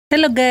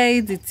Hello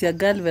guys, it's your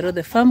girl Vero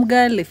the farm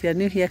girl. If you're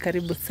new here,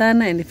 karibu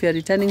sana, and if you're a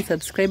returning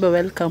subscriber,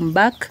 welcome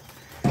back.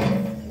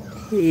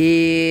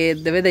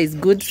 The weather is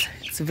good.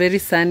 It's very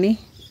sunny.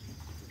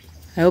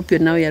 I hope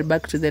you're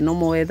back to the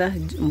normal weather.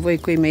 Mvua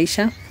iko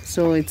imeisha.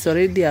 So it's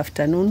already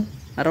afternoon,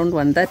 around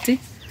 1:30.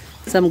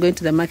 So I'm going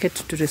to the market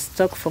to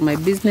restock for my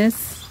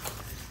business.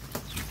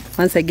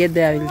 Once I get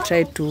there, I will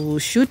try to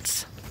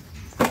shoot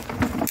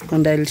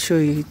and I'll show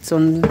you. It's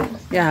on,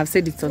 yeah, I've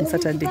said it's on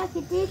Saturday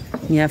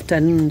in the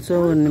afternoon.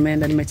 So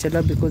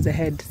nimechelewa because I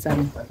had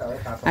some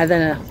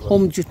other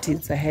home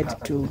duties I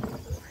had to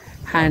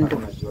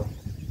handle.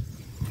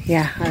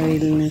 Yeah, I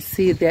will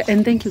see you there.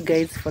 And thank you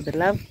guys for the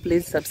love.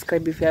 Please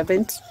subscribe if you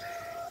haven't.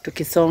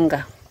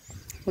 Tukisonga.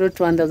 We're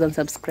to 1,000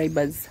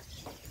 subscribers.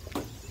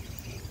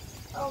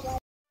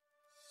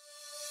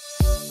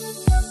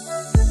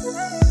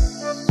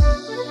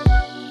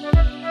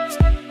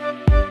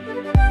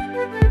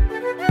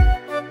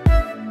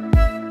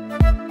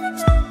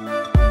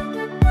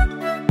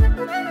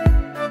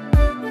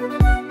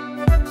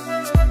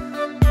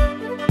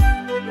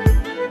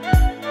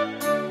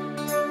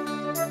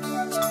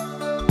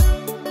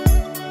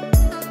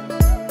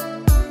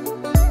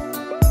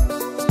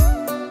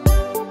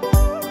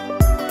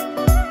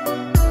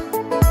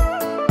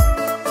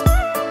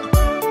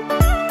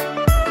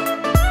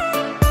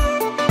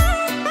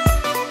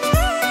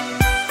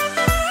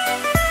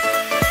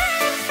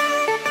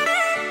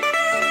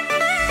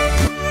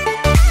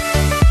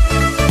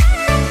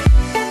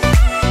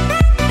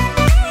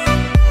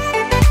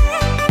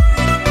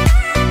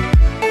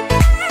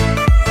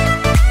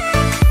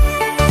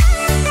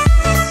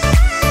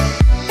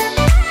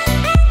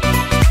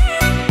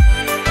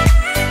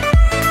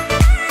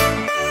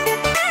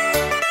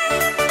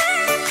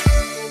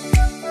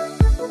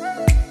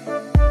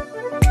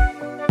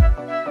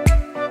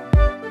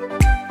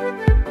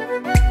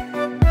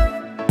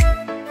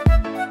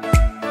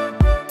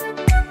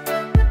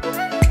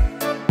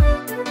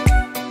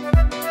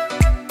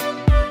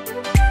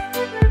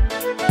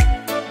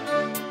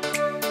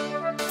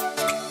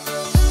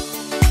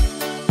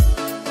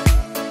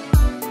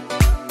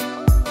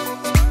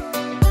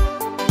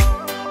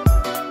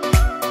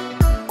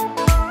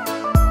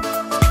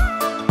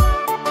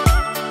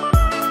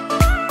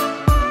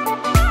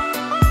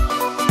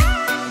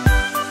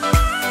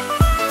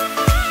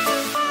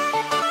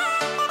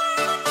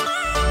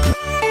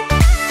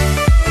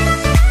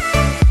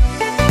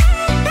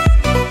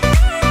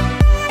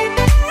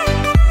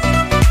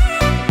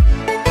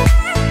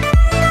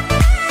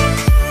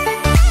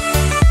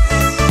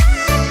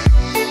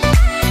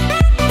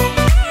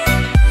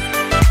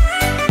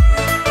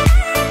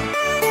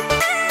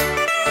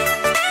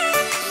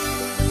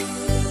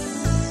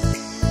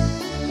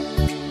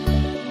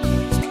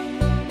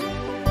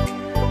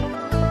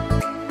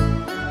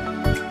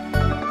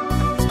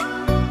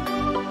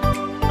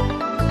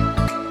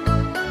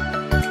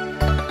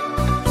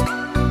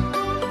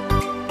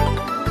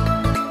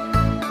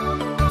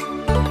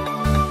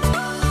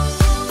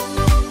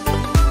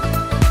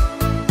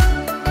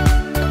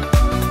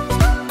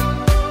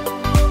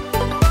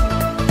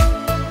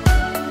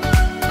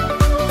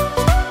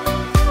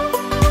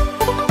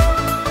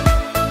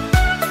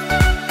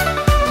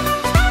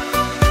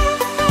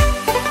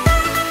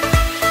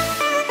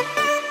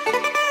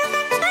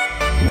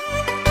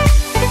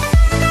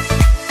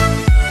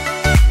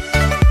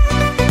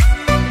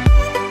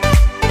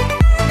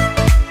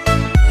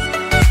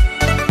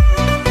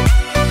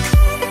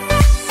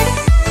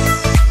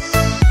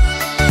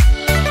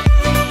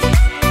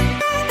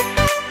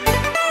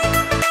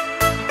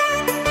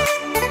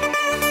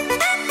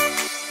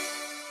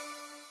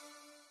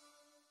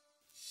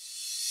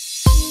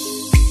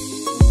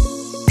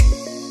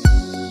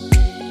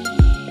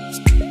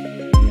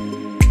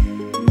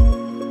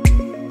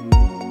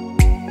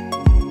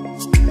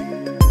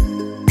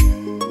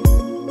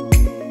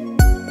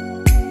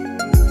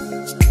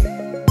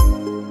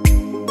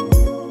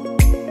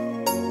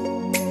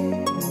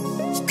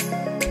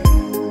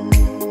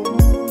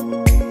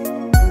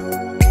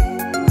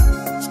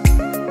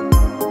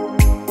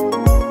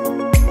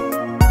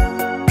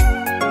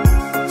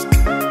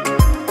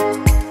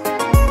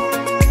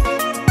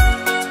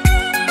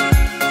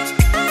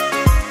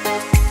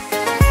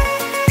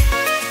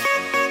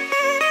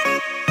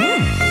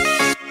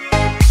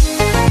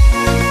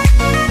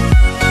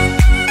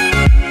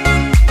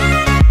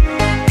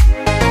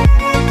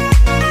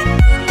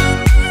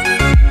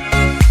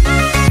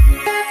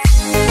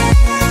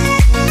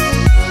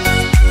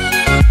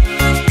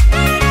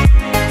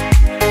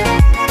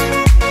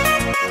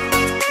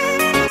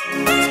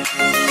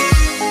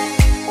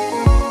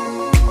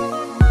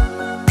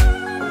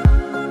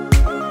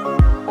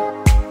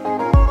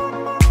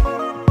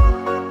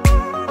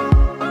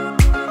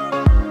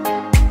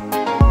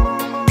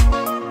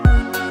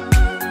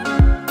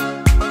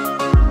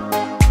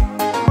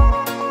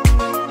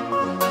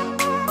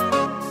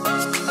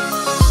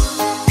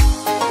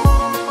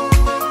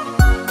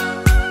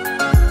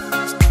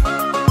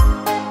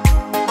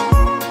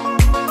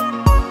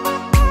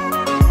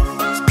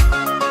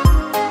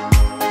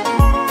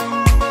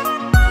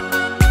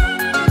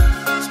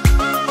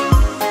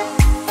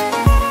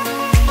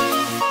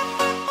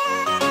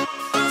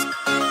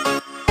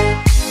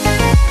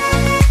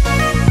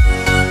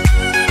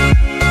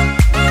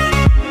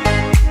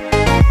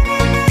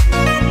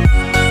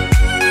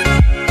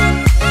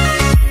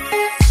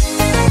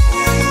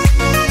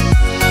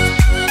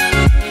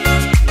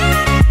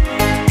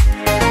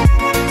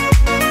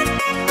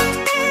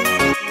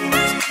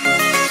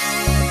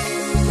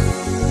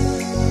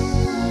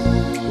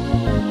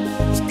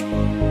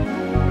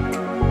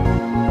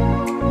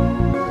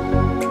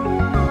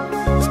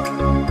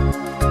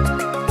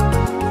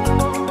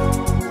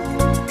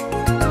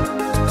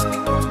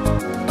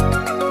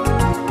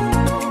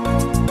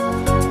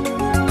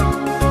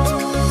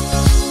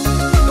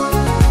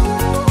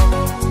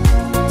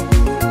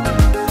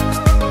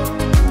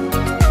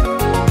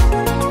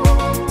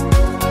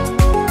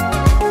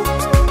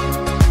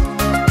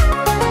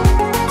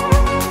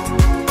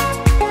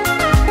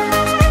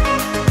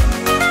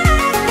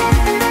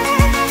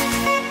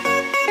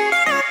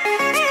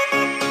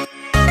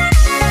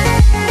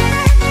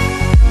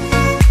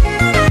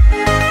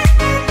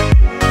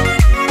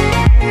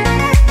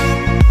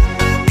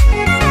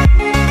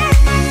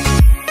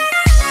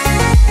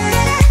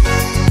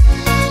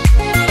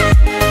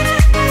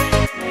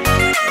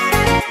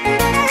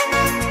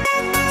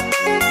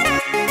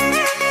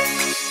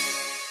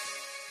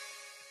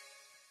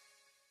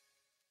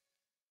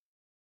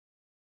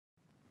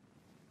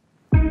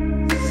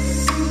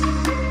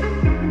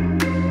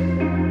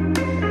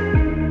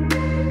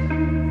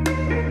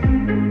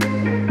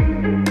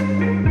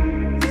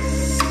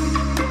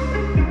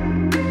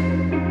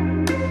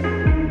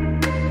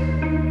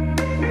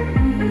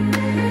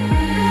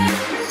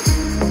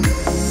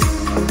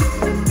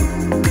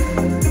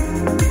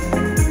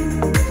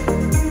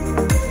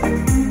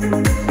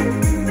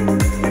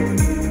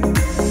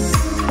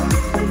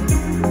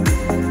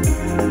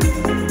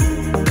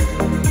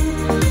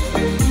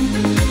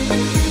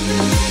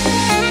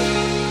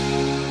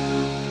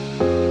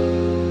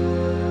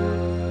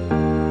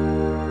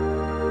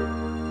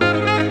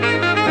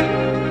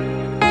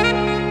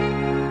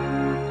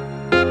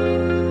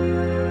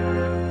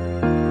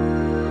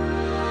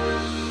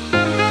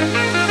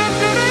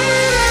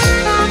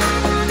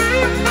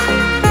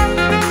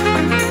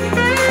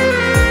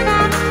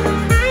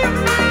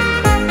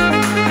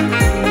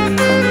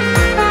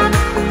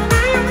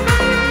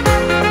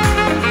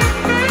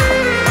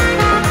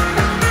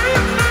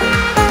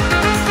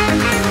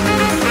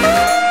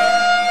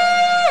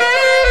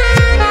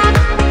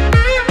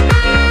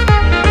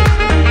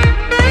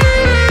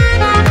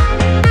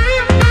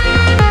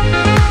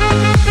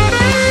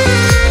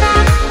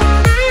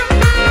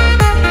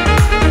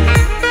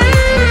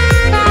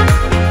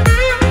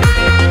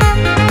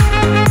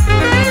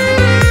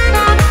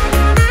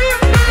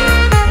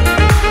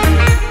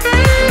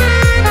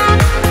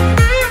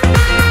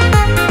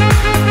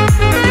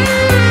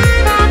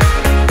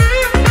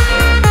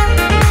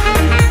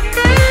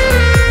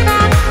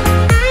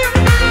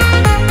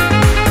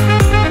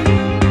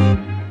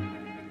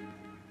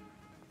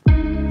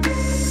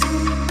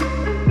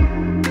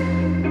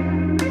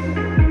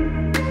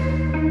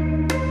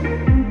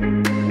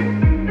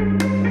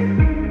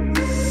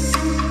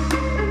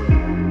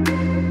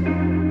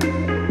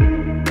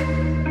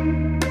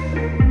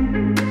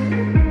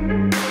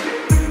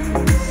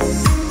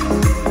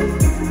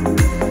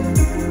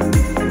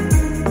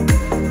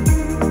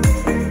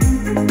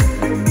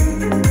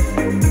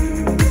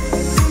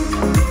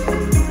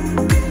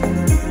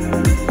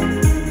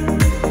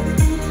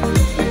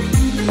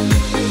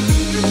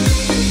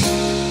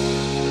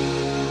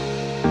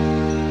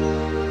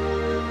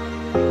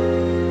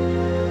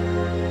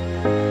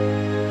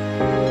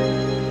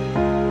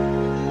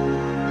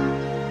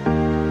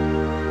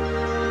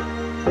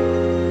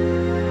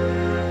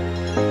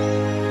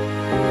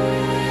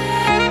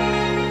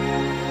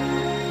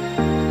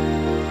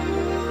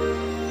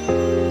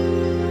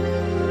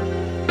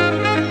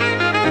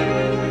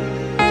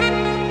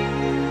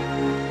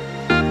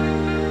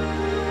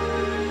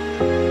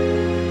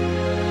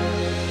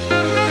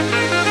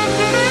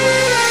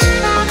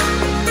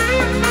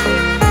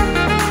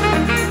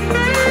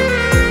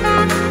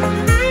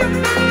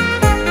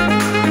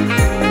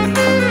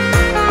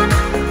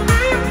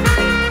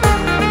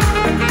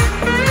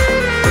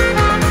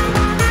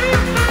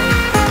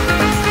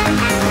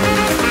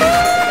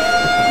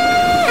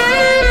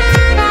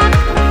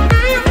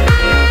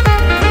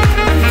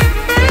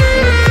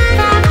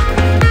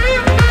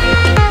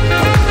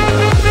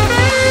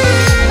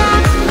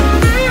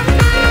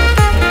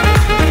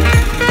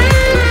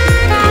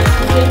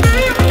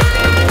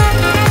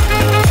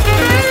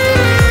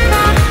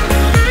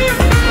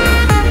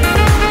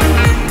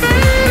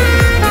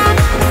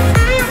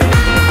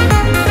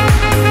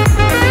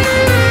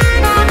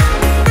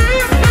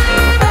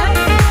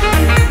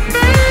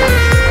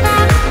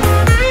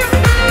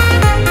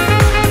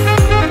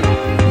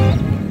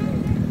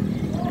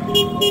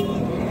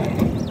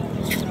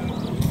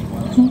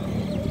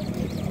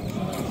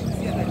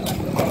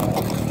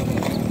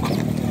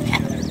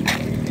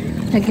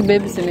 Haki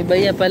baby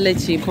sinibaia pale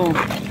chipo.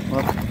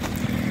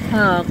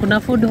 Kuna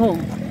food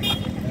home.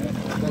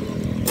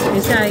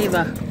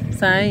 Ishaiva.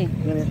 Sai.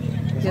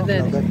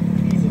 Githeri.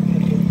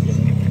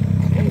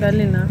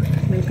 Galina.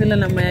 Nikula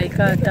na mayai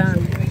 5.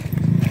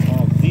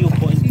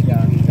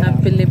 Na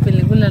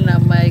pilipili kula na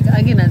mayai.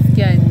 Agi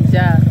nasikia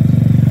njaa.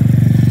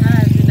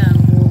 Sina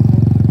nguvu.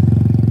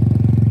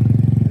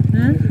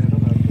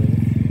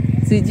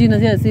 Sijui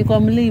na si kwa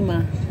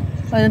mlima.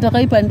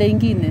 Wanatoka ipande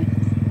ingine.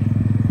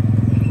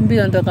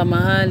 Mbio natoka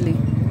mahali.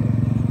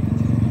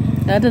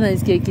 Hata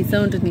naisikia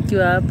kisound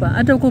nikiwa hapa.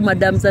 Hata huko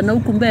madam sana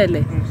huko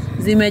mbele.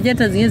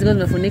 Zimejeta zingine ziko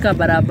zimefunika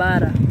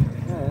barabara.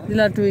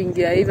 Ila tu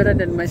ingia hivi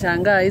hata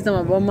nimeshangaa hizo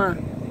maboma.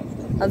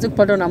 Anza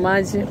kupata na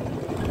maji.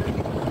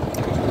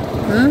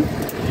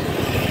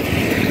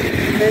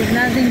 There's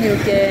nothing you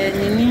can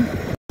nini.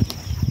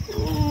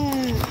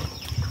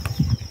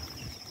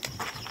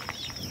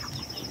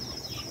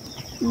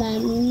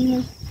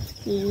 Mami,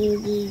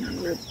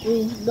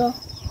 do.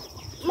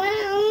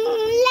 Mama,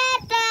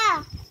 leta.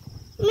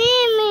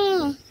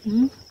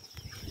 Mimi.